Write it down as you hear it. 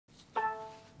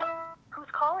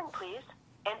please.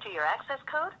 Enter your access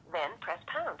code, then press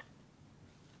pound.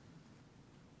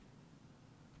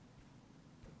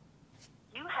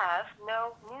 You have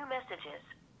no new messages.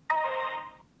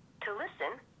 To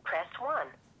listen, press 1.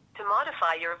 To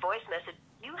modify your voice message,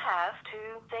 you have 2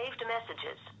 saved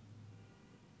messages.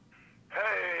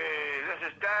 Hey,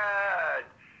 this is Dad.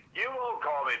 You won't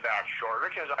call me back shortly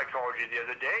because I called you the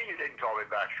other day. You didn't call me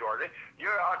back shortly.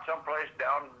 You're out someplace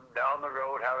down the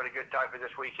road having a good time for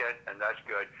this weekend, and that's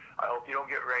good. I hope you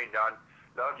don't get rained on.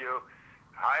 Love you.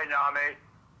 Hi, Nami.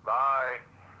 Bye.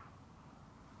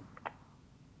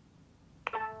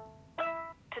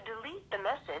 To delete the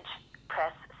message,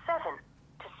 press 7.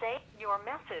 To save, your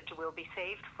message will be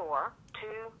saved for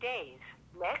 2 days.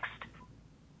 Next.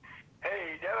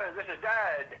 Hey, Devin, this is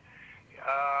Dad.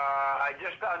 I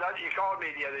just found out that you called me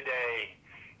the other day.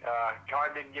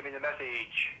 Todd didn't give me the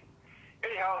message.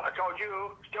 Anyhow, I called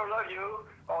you. Still love you.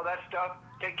 All that stuff.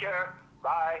 Take care.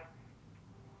 Bye.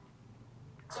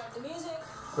 Start the music.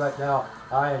 Right now,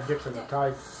 I and Dixon are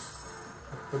tied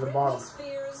to the bottom. Britney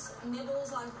Spears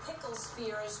nibbles on pickle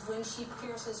spears when she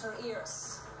pierces her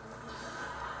ears.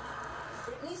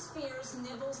 Britney Spears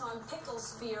nibbles on pickle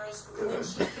spears when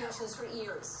she pierces her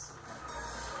ears.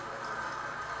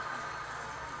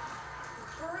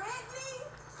 Britney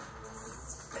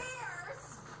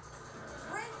Spears'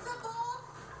 principal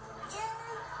is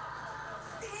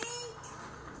pink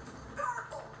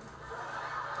purple.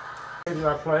 I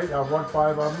played, I won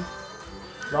 5 of them,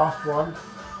 lost 1,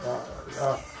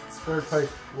 third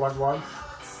place won 1.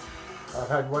 I've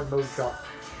had 1 moonshot,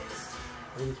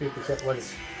 83% winning.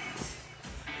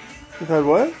 You've had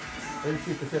what?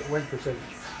 83% win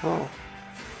percentage. Oh.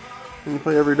 And you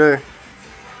play every day?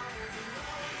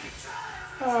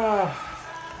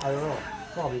 I don't know,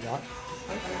 probably not.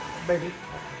 Maybe.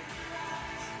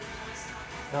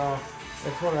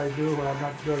 That's what I do when I'm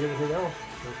not doing anything else.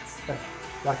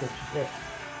 Like a shift.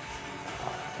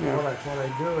 Yeah. What I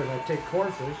do is I take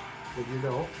courses, did you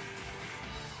know?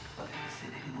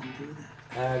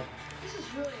 And This is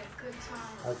really a good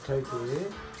time. I take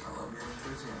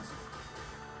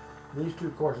these 2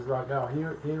 courses right now,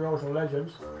 Heroes and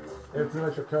Legends,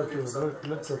 Influential Culture and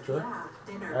Literature,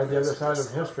 and the other side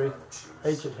of history,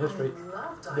 Ancient History,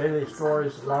 Daily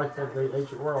Stories, Life of the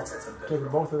Ancient World. Taking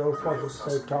both of those courses at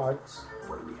the same time.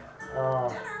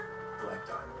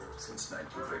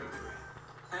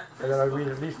 And then I read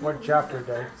at least 1 chapter a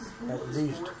day, at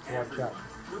least 1 chapter.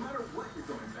 No matter what you're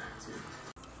going back to.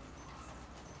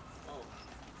 Oh,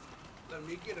 let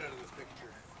me get out of the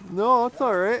picture. No, it's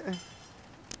all right.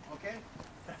 Okay.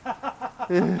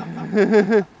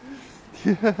 Yeah,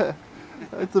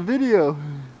 it's a video.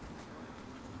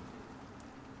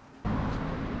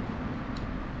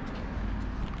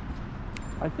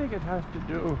 I think it has to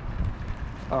do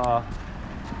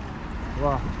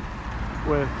well,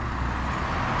 with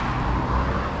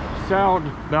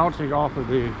sound bouncing off of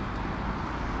the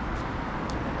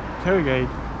tailgate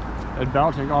and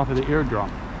bouncing off of the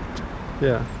eardrum.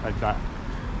 Yeah. Like that.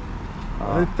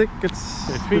 I think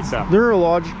it's feedback.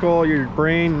 neurological. Your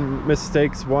brain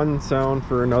mistakes one sound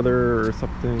for another or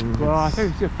something. Well, I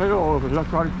think it's just federal with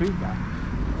electronic feedback.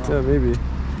 Yeah, maybe.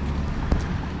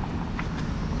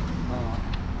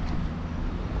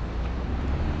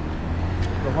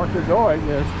 So what they're doing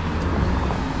is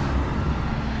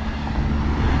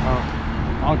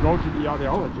I'll go to the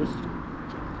audiologist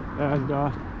and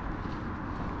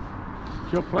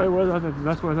she'll play with it and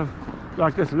mess with it.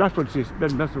 Like this left one she's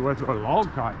been messing with for a long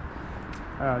time.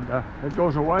 And it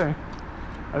goes away.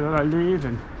 And then I leave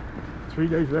and 3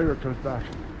 days later it comes back.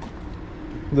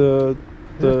 The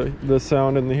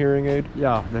sound in the hearing aid?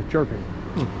 Yeah, the chirping.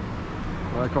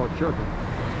 What I call chirping.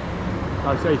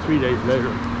 I say 3 days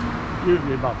later.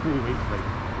 Usually about 3 weeks later.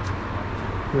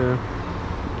 Yeah.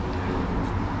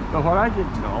 But what I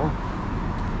didn't know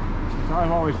is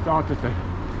I've always thought that the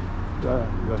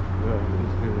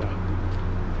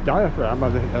diaphragm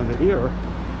of the ear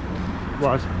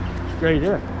was straight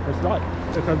in. It's not.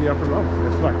 It's on the upper level.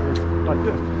 It's like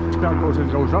this. It now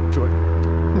goes up to it.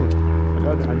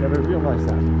 I never realized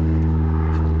that.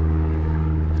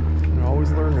 You're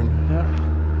always learning. Yeah.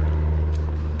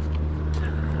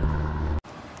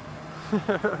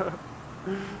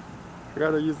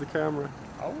 Forgot to use the camera.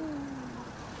 Oh.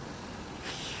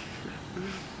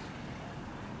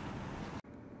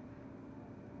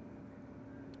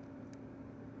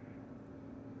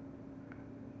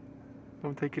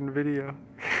 I'm taking video.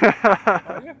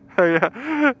 Are you? Oh, yeah.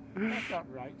 That's not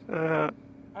right.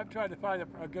 I'm trying to find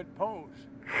a good pose.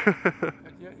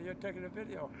 You're taking a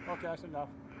video. Okay, that's enough.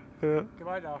 Yeah.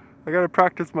 Goodbye now. I gotta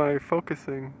practice my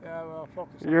focusing. Yeah, well,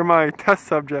 focus. You're my test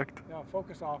subject. Yeah,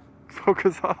 focus off.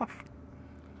 Focus off.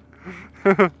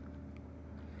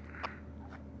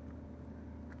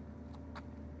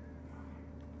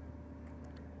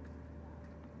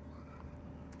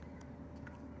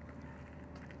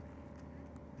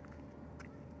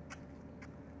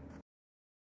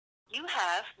 You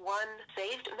have one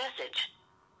saved message.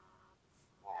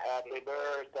 Happy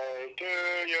birthday to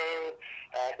you.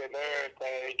 Happy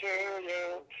birthday to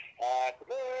you. Happy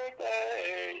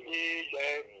birthday, EJ.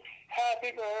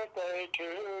 Happy birthday to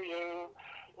you.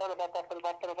 Everybody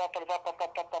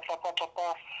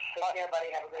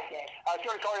have a good day. I was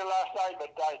going to call you last night,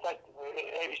 but I said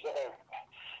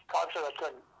concert I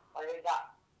couldn't. What do you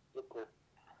got?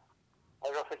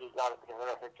 I don't think he got it because I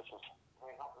don't think this is.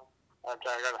 I'm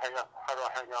sorry, I gotta hang up. How do I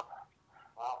hang up?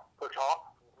 For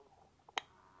talk?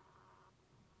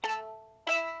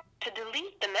 To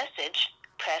delete the message,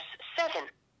 press 7.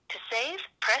 To save,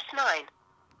 press 9.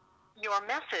 Your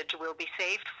message will be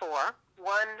saved for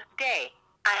 1 day.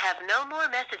 I have no more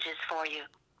messages for you.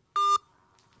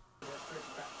 District's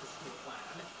back-to-school plan.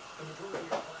 The majority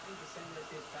are planning to send their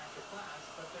kids back to class,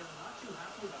 but they're not too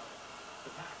happy about it.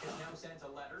 The PAC has now sent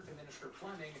a letter to Minister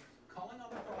Fleming calling on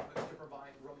the province to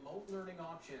provide remote learning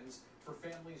options for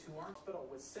families who aren't hospital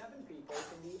with 7 people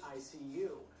in the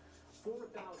ICU. 4,114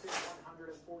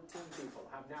 people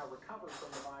have now recovered from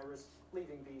the virus,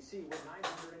 leaving BC with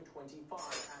 925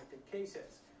 active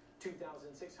cases.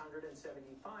 2,675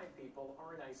 people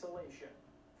are in isolation.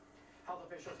 Health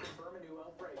officials confirm a new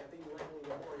outbreak at the Langley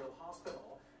Memorial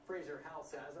Hospital. Fraser Health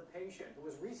says a patient who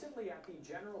was recently at the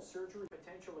general surgery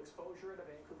potential exposure at a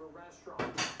Vancouver restaurant.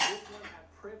 This one at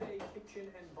Privé Kitchen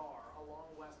and Bar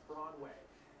along West Broadway.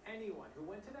 Anyone who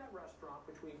went to that restaurant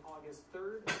between August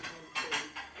 3rd and 8th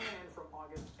and from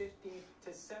August 15th to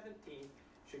 17th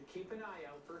should keep an eye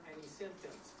out for any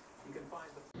symptoms. You can find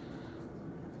the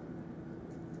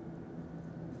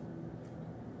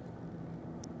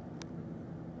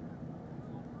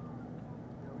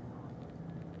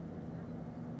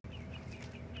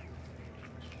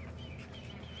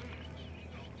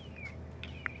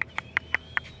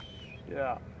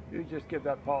Yeah, you just give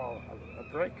that Paul a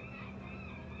break.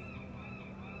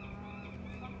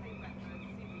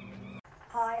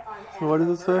 Hi, I'm Ann What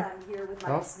does it say? I'm here with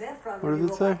Mike Smith from What does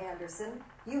it say? Anderson.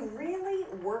 You really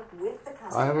work with the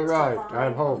customers I have a right. to I have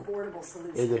find hope. affordable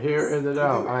solutions. Either here or there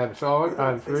out. I am solid.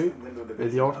 I am free. In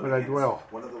the ultimate I dwell.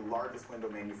 One of the largest window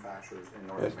manufacturers in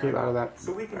North Let's America. keep out of that.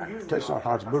 So we can use Takes off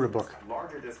how it's Buddha book.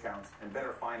 larger discounts and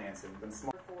better financing than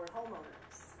small. For homeowners.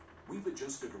 We've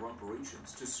adjusted our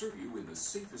operations to serve you in the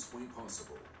safest way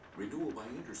possible. Renewal by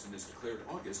Anderson is declared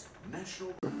August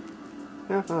National.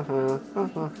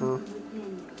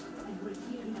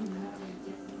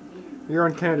 You're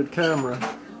on candid camera.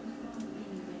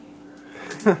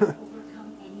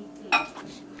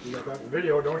 You got that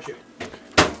video, don't you?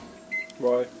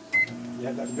 Why? You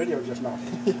had that video just now.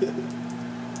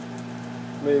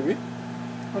 Maybe.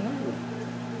 I don't know.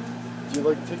 Did you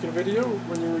like taking video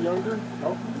when you were younger?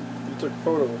 No. You took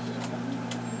photos.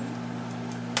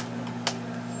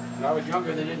 When I was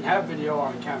younger, they didn't have video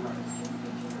on camera.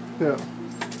 Yeah.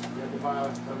 You had to buy a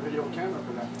video camera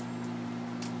for that.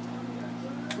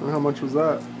 And how much was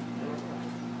that?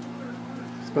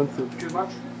 Expensive. Too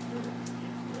much?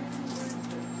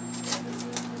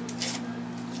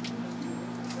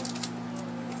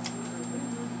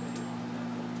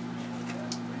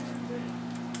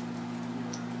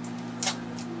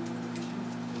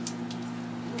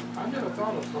 I never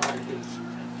thought of flying these.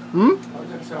 Hmm? I was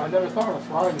gonna say, I never thought of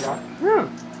flying that. Yeah.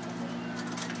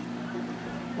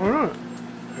 Why not?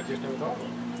 I just never thought of it.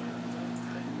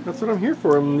 That's what I'm here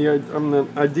for. I'm the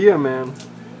idea man.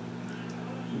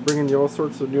 I'm bringing you all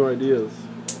sorts of new ideas.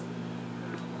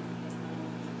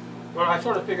 Well, I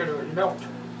sort of figured it would melt.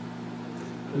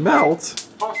 Melt?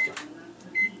 Pasta.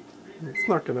 It's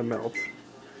not gonna melt.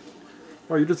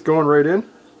 Oh, you're just going right in?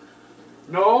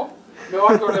 No,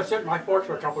 I'm going to sit in my porch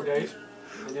for a couple of days.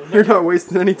 And then You're not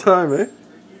wasting any time, eh?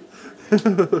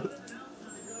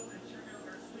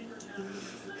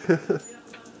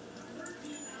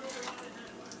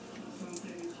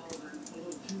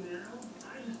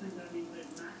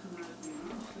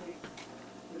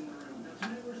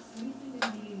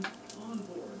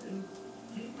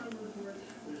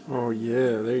 Oh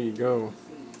yeah, there you go.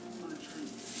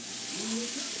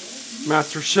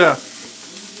 Master Chef.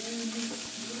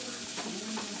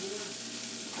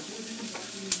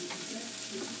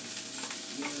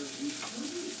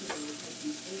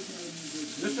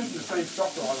 This isn't the same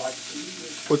stuff that I like.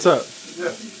 What's that?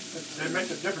 This. They make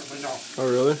it differently now. Oh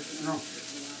really? No.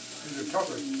 These are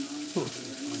tougher.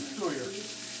 Screwier.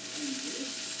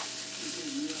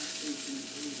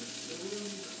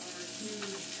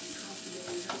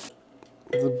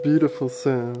 It's a beautiful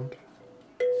sound.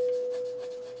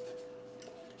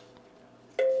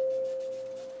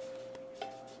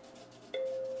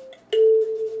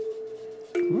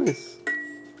 Nice.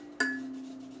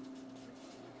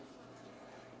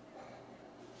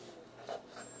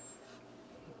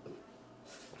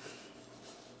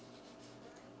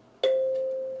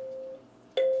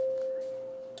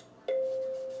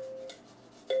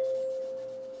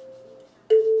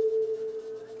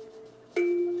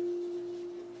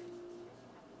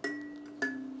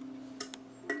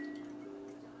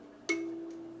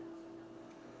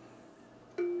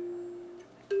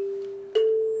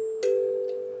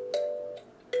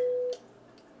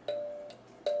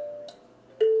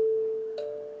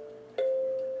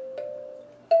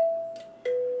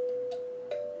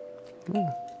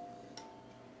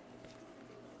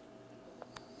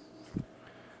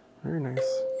 Very nice.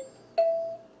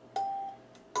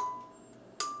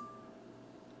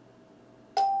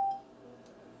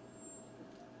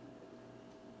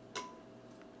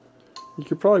 You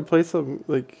could probably play some,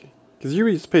 like, because you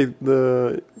used to play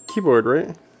the keyboard,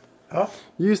 right? Huh?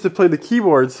 You used to play the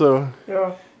keyboard, so.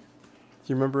 Yeah. Do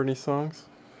you remember any songs?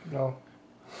 No.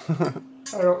 I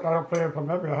don't play it from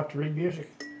memory. I have to read music.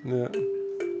 Yeah.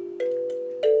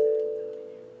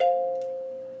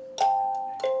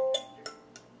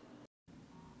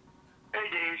 Hey,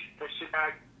 Dave.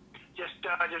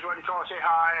 Just wanted to call and say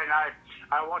hi, and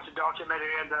I watched the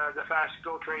documentary on the fast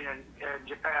GO train in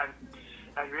Japan,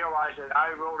 and realized that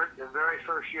I wrote it the very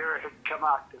first year it had come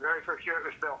out, the very first year it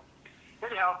was built.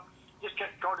 Anyhow, just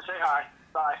called to say hi.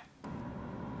 Bye.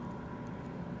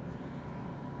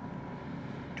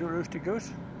 Two roosty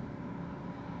goose.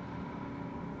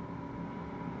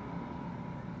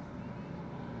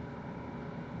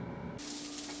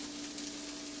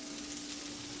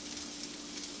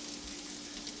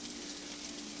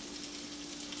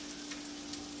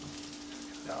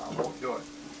 No, I won't do it.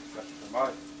 But for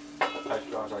my hash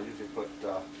browns, I usually put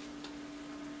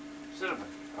cinnamon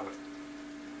on it.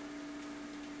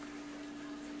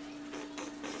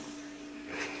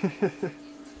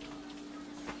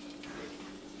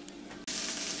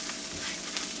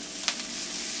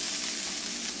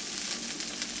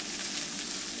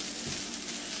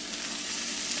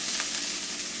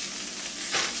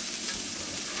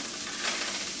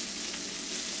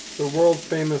 The world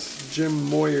famous Jim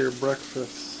Moyer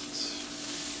breakfast.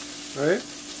 Right?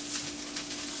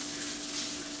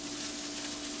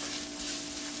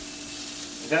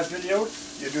 Is that video?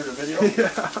 You do the video? Yeah.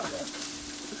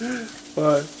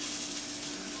 But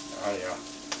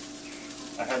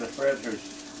I had a friend who's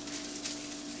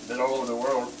been all over the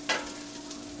world,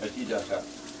 and he does that.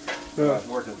 Yeah. I was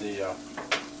working the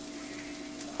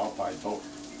Alpine boat.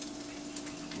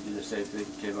 He did the same thing.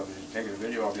 He came up and he was taking a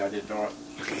video of me. I didn't know it.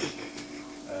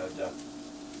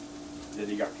 And then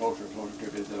he got closer and closer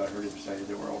to me, and then I heard him say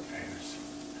the world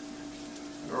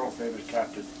famous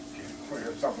captain,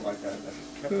 or something like that.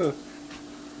 yeah.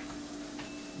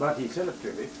 But he sent it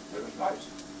to me. It was nice.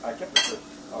 I kept it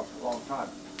for a long time.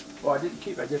 Well, I didn't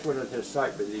keep it. I just went on his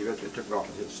site, but he eventually took it off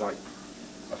of his site.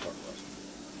 That's what it was.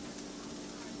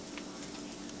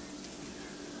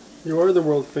 You are the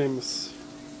world famous.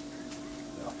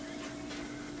 Yeah.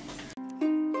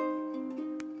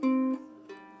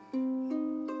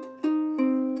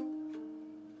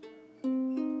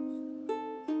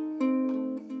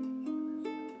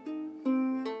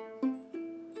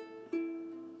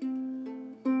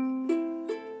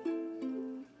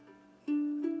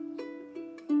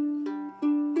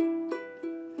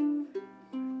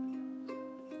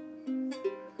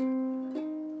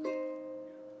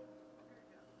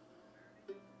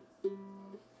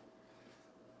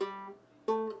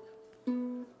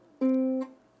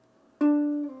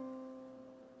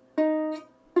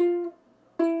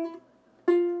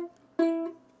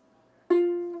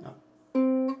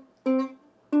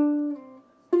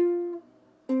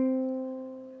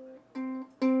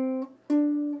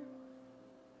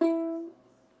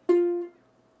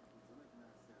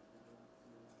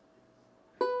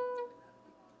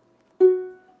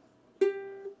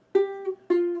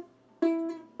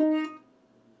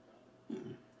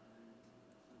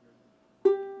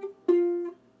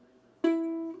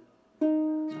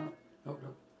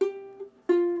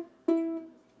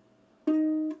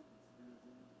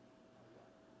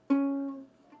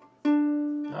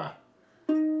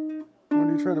 What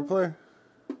are you trying to play?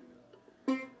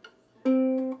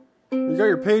 You got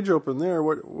your page open there.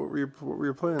 What were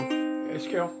you playing? It's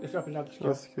scale. It's up and down the scale.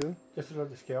 That's good. Just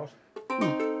another scales.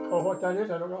 Oh, what that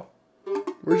is, I don't know.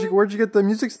 Where'd you get the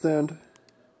music stand?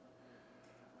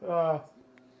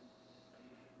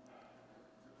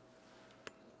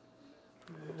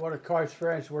 one of Carl's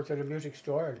friends worked at a music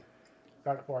store and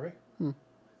got it for me.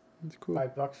 That's cool.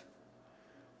 $5.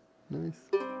 Nice.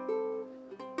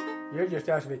 You're just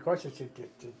asking me questions to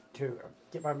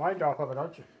get my mind off of it,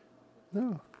 aren't you?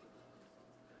 No.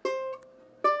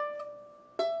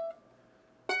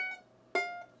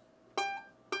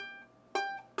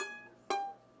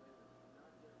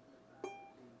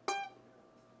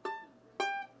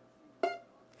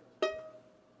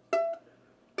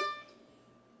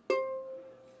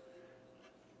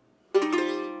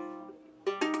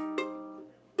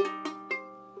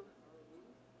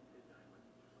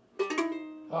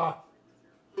 Ah.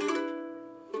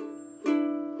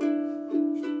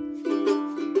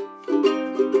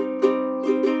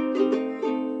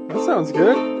 That sounds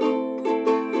good.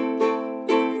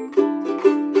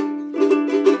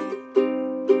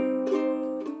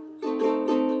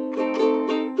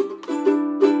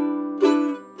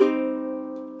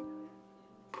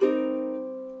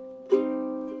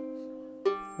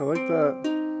 I like that.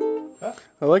 Huh?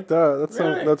 I like that.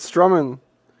 Really? That's strumming.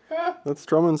 Huh? That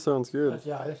strumming sounds good.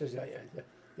 Yeah, this is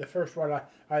the first one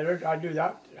I learned. I knew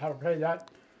that how to play that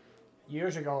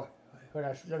years ago when I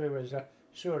was living with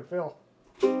Sue and Phil.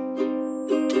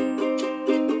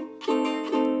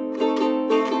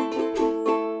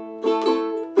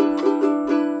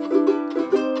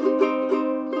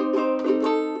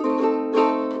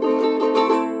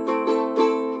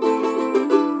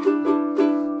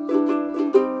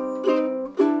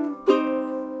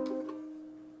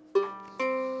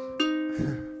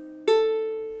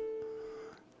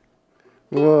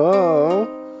 Whoa.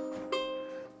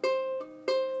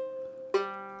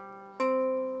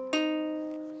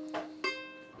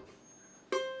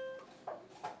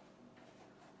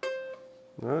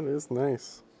 That is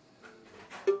nice.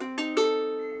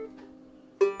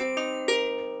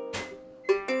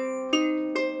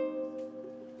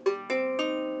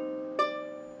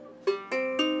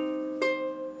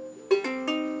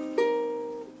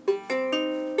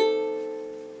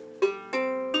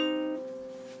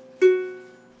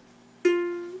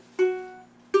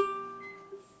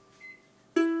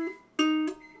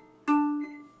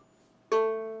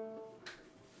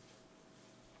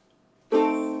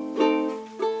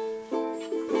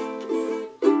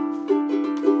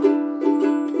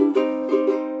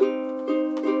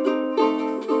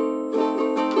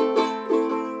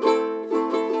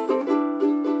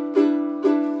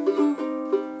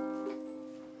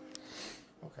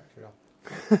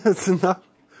 It's enough.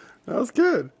 That was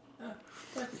good.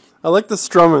 I like the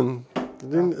strumming.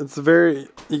 It's very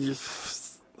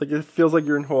like it feels like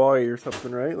you're in Hawaii or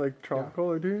something, right? Like tropical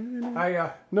or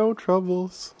no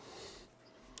troubles.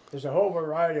 There's a whole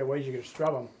variety of ways you can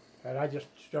strum them, and I just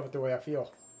strum it the way I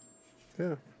feel.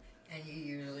 Yeah. And you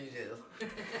usually do.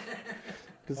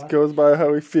 Just goes by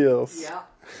how he feels. Yeah.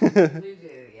 You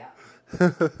do, yeah. Hi,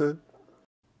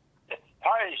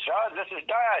 son. This is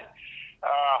Dad.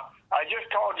 I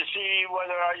just called to see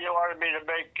whether you wanted me to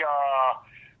make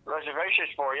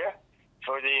reservations for you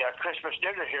for the Christmas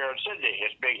dinner here in Sydney.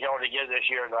 It's being held again this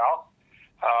year now,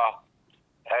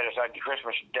 and it's on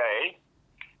Christmas Day.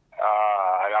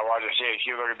 And I wanted to see if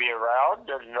you were going to be around,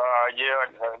 and you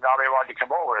and Nami wanted to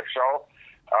come over. So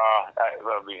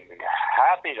we'll be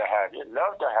happy to have you,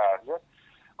 love to have you,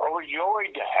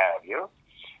 overjoyed to have you.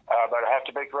 But I have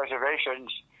to make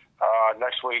reservations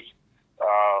next week.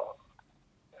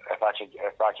 If I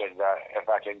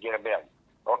can get them in.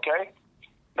 Okay?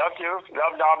 Love you.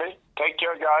 Love Nami. Take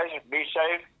care, guys. Be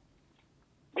safe.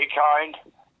 Be kind.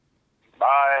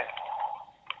 Bye.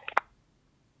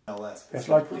 It's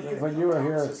like when you were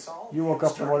here, you woke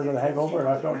up and wanted to hang over, and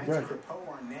I felt good.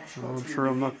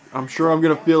 I'm sure I'm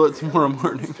gonna feel it tomorrow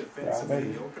morning. Yeah,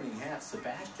 maybe.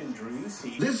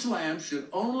 This lamp should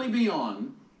only be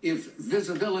on if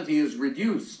visibility is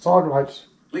reduced. Fog lights.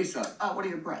 Lisa. What are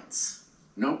your breads?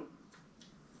 Nope.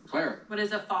 Claire. What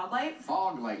is a fog light?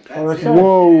 Fog light. That's it.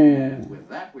 Whoa. And with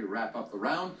that, we wrap up the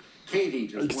round. Katie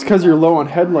just. It's because you're low on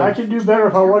I headlight. can do better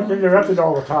if I wasn't interrupted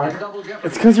all the time.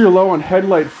 It's because you're low on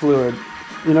headlight fluid.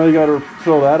 You know, you got to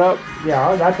fill that up.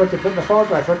 Yeah, that's what you put in the fog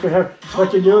lights. What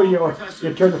you do, you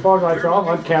turn the fog lights off,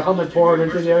 uncap them, and pour it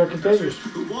into the other containers.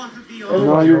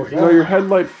 No, your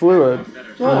headlight fluid.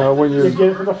 You know, when you get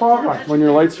it from the fog lights. When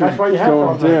your lights are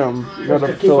going dim, you got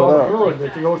to fill it up. Fluid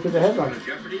that you go through the headlights.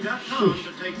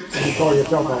 Sheesh. You call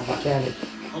yourself a mechanic.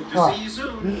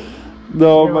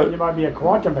 No, you might be a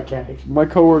quantum mechanic. My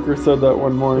coworker said that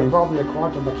one morning. You're probably a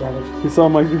quantum mechanic. He saw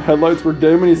my headlights were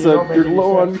dim, and he said, "You're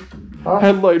low on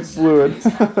headlight fluid."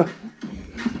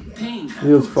 He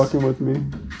was fucking with me.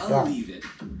 I'll leave it.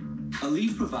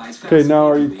 Believe provides Okay,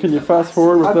 now can you fast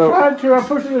forward I'm trying to. I'm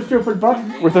pushing the stupid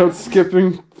button. without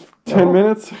skipping 10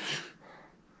 minutes?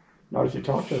 Not if you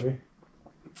talk to me.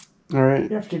 All right.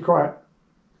 You have to keep quiet.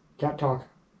 Can't talk.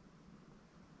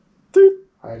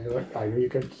 I knew it. I knew you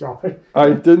couldn't stop it. I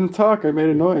didn't talk. I made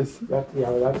a noise.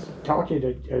 That's talking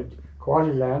in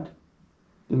Quasi-land.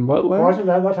 In what land?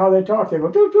 Quasi-land, that's how they talk. They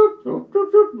go toot toot toot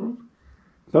toot toot.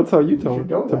 That's how you talk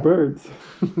know to that. birds.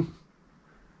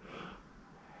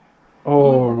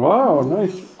 Oh, wow,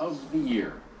 nice. Of the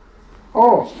year.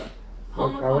 Oh.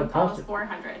 Home I went of past calls it.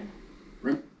 400.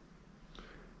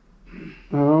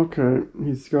 Okay,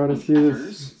 he's got to see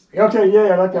this. Okay,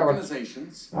 yeah, I like that one.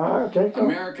 Organizations. Okay, cool.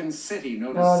 American City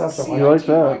No, notices that's all You like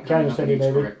that? Kansas City,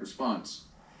 maybe. correct response.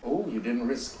 Oh, you didn't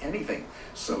risk anything,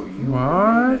 so you What?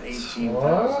 remain at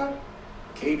 18,000.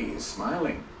 Katie is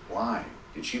smiling. Why?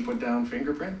 Did she put down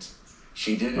fingerprints?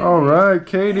 She did. All right,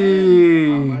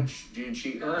 Katie. And how much did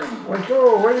she earn? Way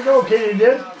to go, Katie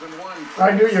did.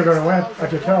 I knew you were going to win. I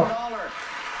could tell.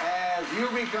 As you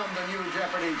become the new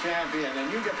Jeopardy champion,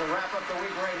 and you get to wrap up the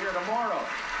week right here tomorrow.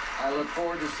 I look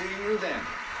forward to seeing you then.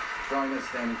 Join us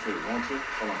then too, won't you?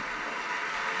 Come on.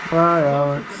 Bye,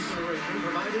 Alex. Consideration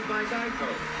provided by Geico.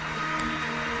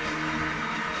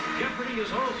 Jeopardy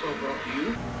is also brought to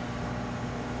you.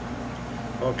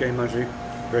 Okay, Muncie.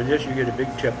 For this, you get a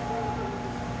big tip.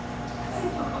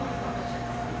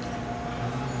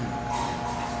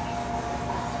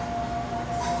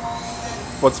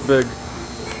 What's big?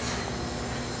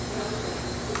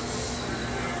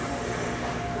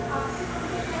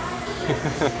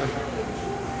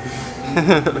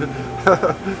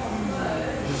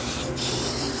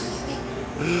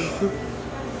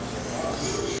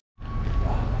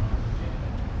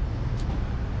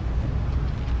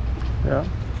 Yeah.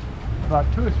 About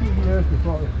 2 or 3 years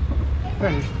before we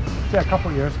finished, say a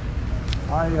couple of years,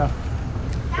 I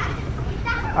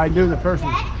knew the person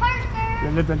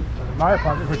that lived in my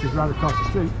apartment, which is right across the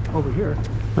street over here,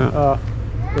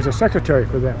 was a secretary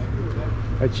for them.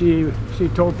 And she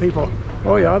told people,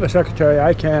 oh yeah, I'm a secretary,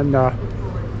 I can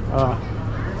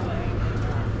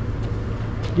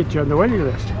get you on the waiting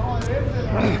list.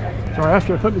 So I asked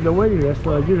her to put me on the waiting list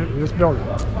for a unit in this building.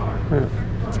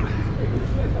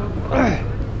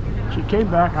 She came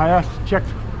back, I asked, checked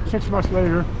 6 months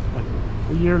later,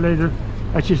 a year later,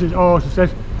 and she said, oh,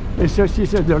 she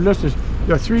said their list is,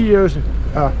 there are 3 years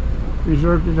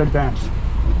reserved in advance.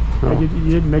 And you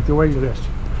didn't make the waiting list.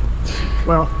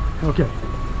 Well, okay.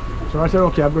 So I said,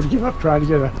 okay, I'm going to give up trying to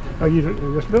get a unit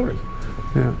in this building.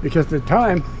 Yeah. Because at the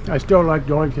time, I still liked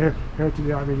going here to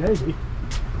the Army Navy.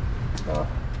 I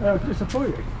was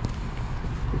disappointed.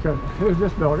 Because here's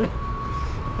this building,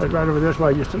 and right over this where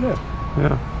I used to live.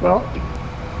 Yeah. Well,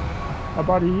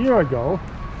 about a year ago,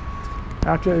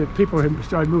 after people had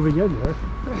started moving in there,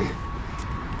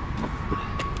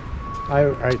 I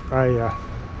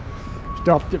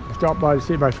stopped by to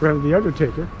see my friend the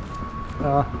undertaker,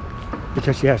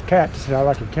 because she has cats, and I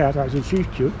like a cat. I said, she's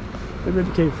cute. And we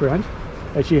became friends,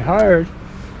 and she hired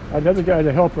another guy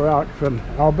to help her out from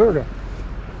Alberta.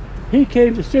 He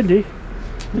came to Sydney.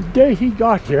 The day he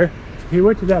got here, he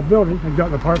went to that building and got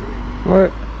an apartment.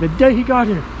 What? The day he got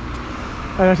here.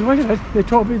 And I said, wait a minute, they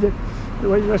told me that the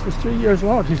waiting list was 3 years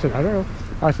long. He said, I don't know.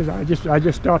 I said, I just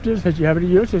stopped in. Said, you have any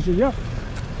units? He said, yeah.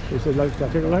 He said, like, I'll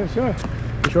take a look. Sure.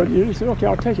 He showed the unit. He said, okay,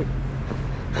 I'll take it.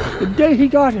 The day he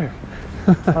got here.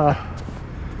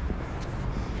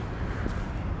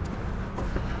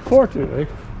 Fortunately,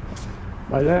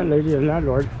 my landlady and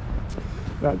landlord,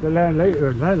 the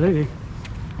landlady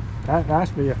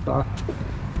asked me if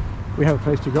we have a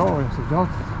place to go, and I said, no.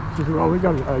 She said, well, we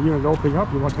got a unit opening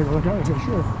up. You want to take a look at it? I said,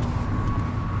 sure.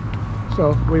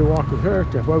 So we walked with her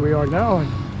to where we are now, and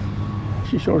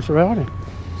she showed us around and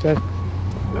said,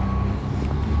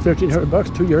 $1,300,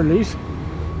 2-year lease.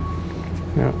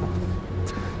 Yeah.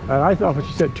 And I thought when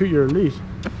she said 2-year lease,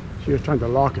 she was trying to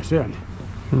lock us in.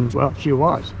 Well, she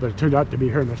was, but it turned out to be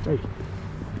her mistake.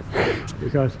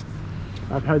 Because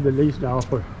I've had the lease now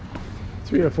for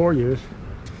 3 or 4 years,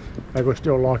 and we're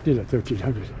still locked in at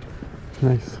 $1,300.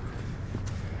 Nice.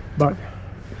 But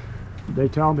they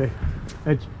tell me,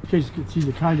 and she's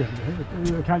the kind of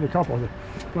couple that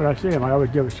when I see them, I always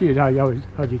give her, she and I always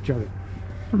hug each other.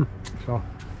 So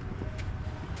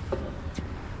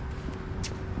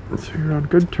you're on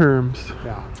good terms.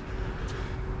 Yeah.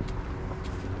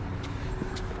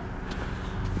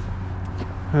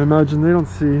 I imagine they don't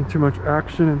see too much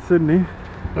action in Sydney.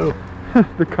 Who?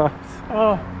 The cops.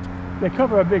 Oh, they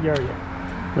cover a big area.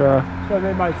 Yeah. So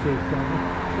they might see something.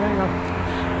 Hang on.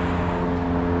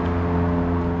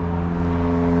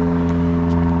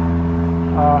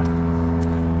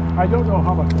 I don't know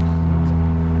how much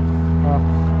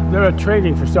They're a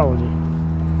trading facility.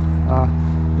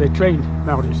 They trade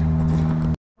mounties.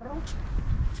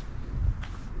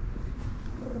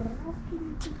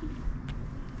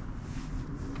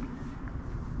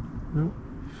 Nope.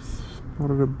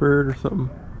 Spotted a bird or something.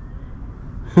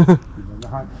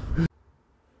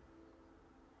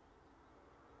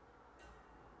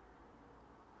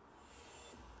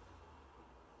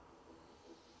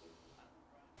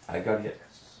 I gotta get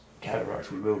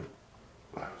cataracts removed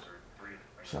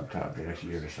sometime the next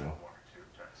year or so.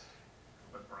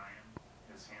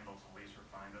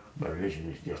 My vision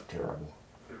is just terrible.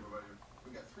 We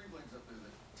got 3 blades up there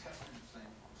that tested the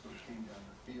same, so it came down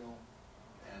to feel,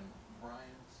 and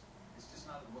Brian's, it's just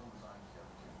not as well designed as the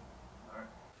other 2. All right.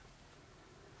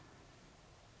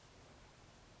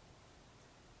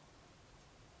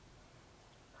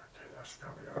 Okay, that's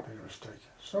probably ought to be a mistake.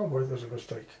 Somewhere there's a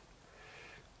mistake.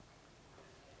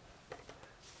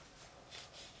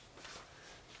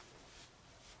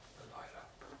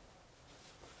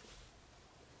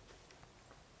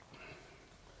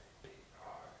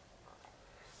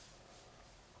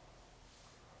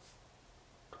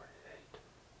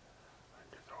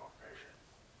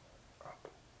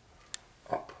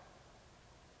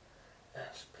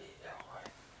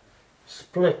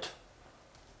 Split.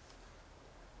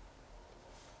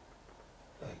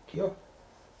 Thank you.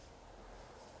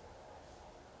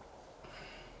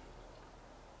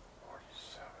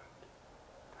 47.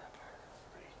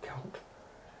 Recount.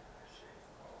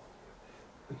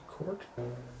 Record. 6.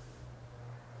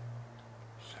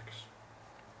 6.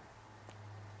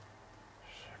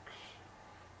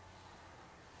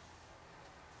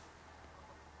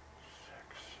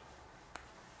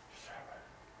 7.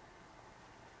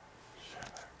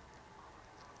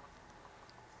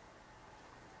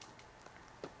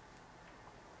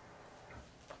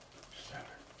 7.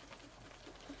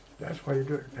 That's why you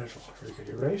do it in pencil. You can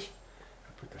erase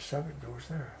and put the 7 goes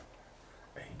there.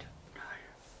 8, 9,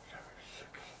 7, 6,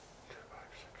 2, 5,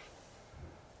 6,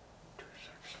 2,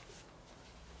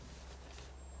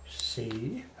 6.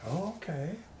 C.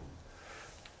 Okay.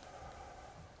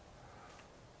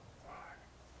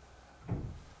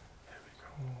 There we go.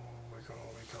 We go.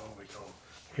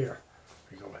 Here.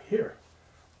 We go here.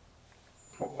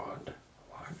 1.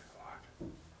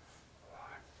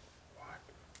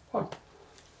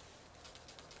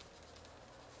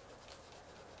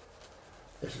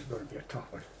 This is going to be a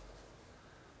tough one.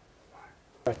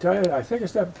 I tell you, I think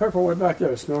it's that purple one back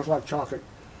there. It smells like chocolate.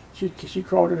 She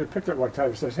crawled in and picked it one time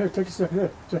and says, "Hey, take a sip of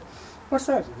this." I said, "What's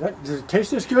that? Does it taste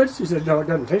this good?" She said, "No, it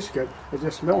doesn't taste good. It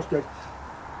just smells good."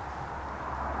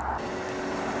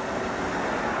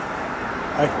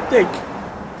 I think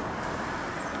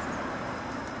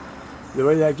the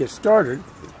way that gets started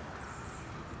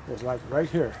is like right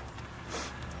here.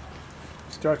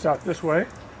 It starts out this way,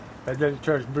 and then it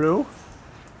turns blue.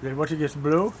 Then once it gets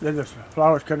blue, then the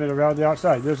flowers come in around the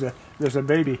outside. There's a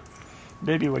baby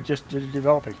was just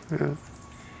developing. Yeah.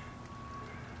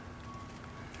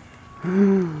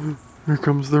 Here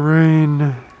comes the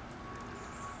rain.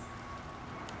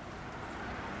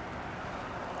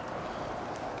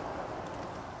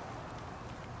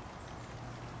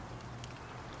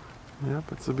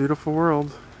 Yep, it's a beautiful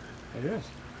world. It is.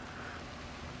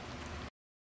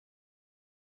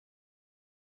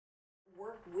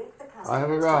 I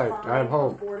have arrived. I am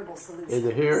home.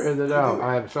 Either here or the now.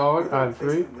 I am solid. I am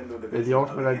free. In the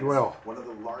ultimate I dwell. One of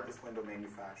the largest window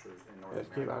manufacturers in North America. Let's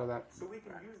keep out of that. So we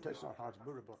can use Takes off how it's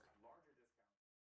Buddha book.